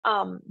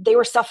They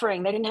were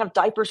suffering. They didn't have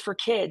diapers for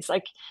kids.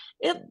 Like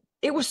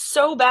it was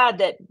so bad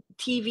that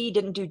TV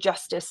didn't do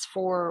justice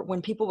for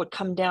when people would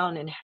come down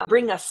and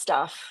bring us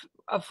stuff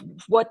of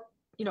what,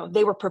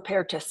 they were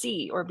prepared to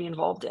see or be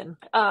involved in.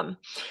 And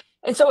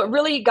so it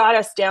really got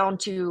us down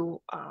to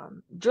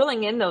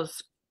drilling in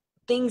those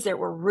things that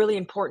were really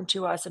important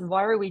to us and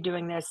why are we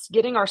doing this,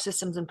 getting our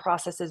systems and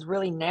processes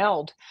really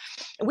nailed.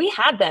 We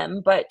had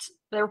them, but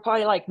they were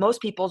probably like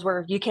most people's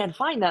where you can't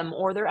find them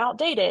or they're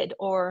outdated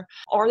or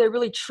are they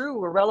really true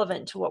or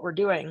relevant to what we're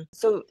doing.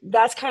 So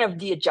that's kind of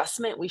the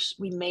adjustment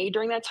we made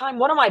during that time.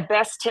 One of my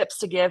best tips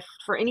to give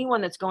for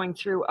anyone that's going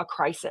through a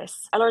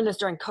crisis, I learned this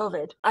during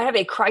COVID. I have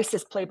a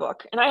crisis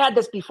playbook, and I had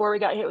this before we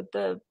got hit with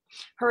the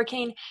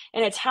hurricane,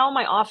 and it's how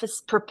my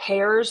office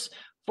prepares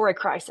for a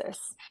crisis.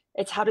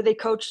 It's how do they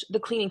coach the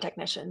cleaning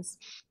technicians?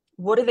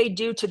 What do they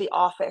do to the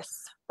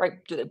office? Right?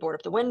 Do they board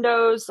up the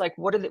windows? Like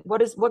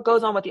what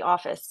goes on with the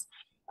office?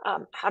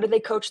 How do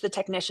they coach the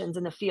technicians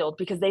in the field?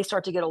 Because they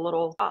start to get a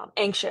little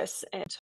anxious and